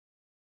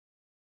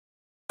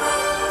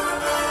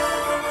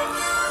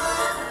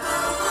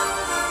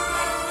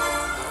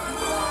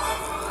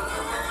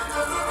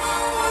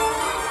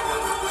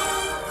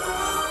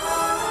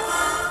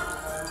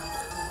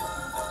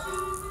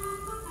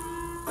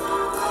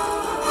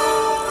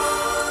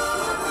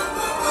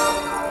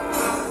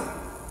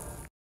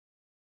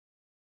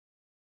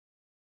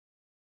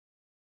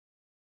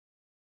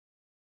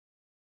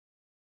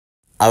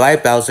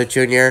Alright, Bowser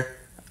Jr.,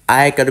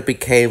 I gonna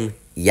become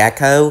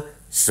Yakko,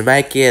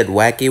 Smakky and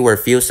Wakky were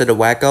fused into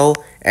Wakko,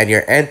 and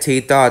your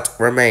anti-dot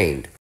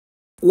remained.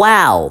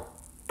 Wow,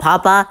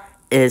 Papa,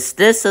 is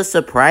this a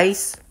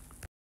surprise?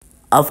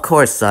 Of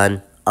course,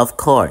 son, of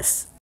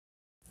course.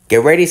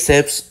 Get ready,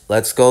 Sips,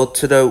 let's go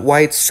to the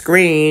white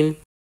screen.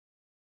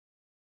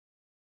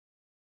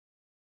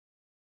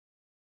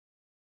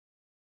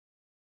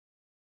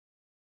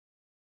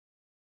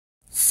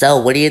 So,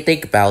 what do you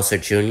think, Bowser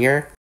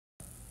Jr.?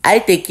 I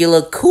think you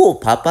look cool,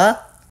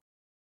 Papa.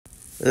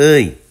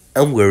 Hey,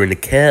 I'm wearing a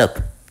cap.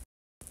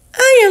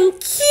 I am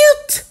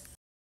cute.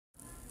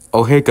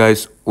 Oh hey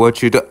guys, what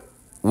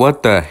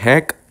the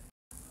heck?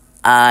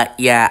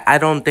 Yeah, I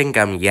don't think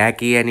I'm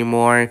Yakky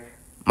anymore.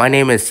 My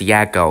name is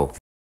Yakko.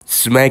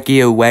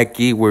 Smakky and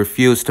Wakky were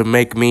fused to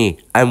make me.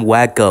 I'm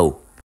Wakko.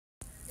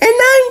 And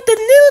I'm the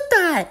new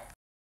dot.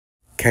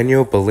 Can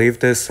you believe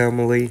this,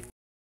 Emily?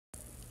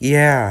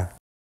 Yeah.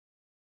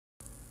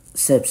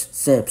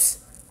 Sips.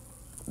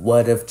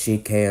 What if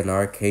GK and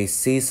RK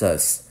sees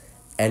us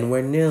and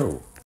we're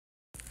new?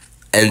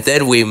 And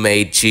then we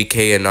made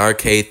GK and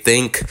RK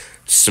think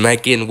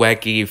Smakky and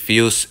Wakky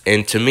fuse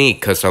into me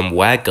cause I'm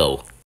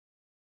Wakko.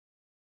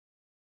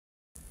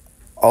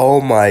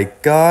 Oh my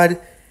god,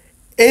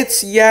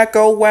 it's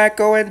Yakko,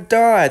 Wakko, and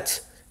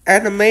Dot,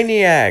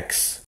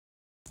 Animaniacs.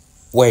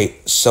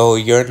 Wait, so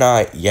you're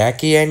not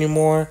Yakky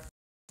anymore?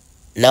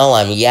 No,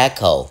 I'm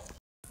Yakko.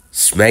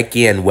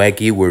 Smakky and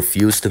Wakky were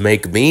fused to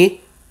make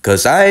me?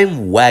 Cause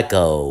I'm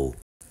Wakko.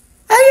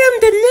 I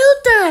am the new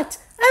Dot.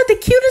 I'm the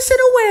cutest in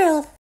the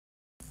world.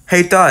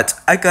 Hey Dot,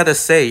 I gotta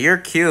say, you're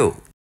cute.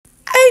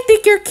 I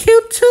think you're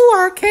cute too,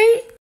 RK.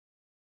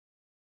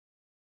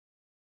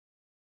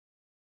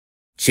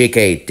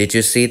 GK, did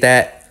you see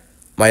that?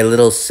 My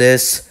little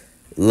sis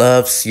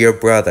loves your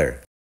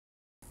brother.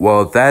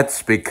 Well,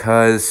 that's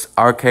because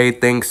RK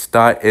thinks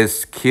Dot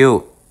is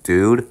cute,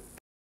 dude.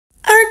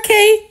 RK,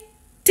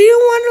 do you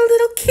want a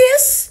little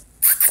kiss?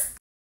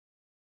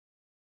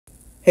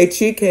 Hey,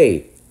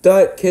 GK,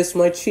 Dot, kiss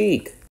my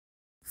cheek.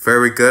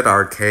 Very good,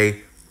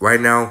 RK.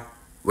 Right now,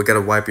 we gotta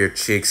wipe your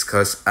cheeks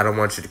cause I don't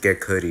want you to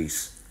get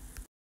cooties.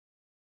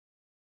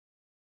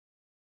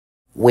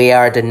 We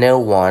are the new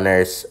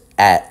Warners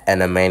at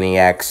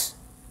Animaniacs.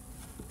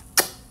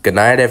 Good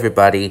night,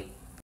 everybody.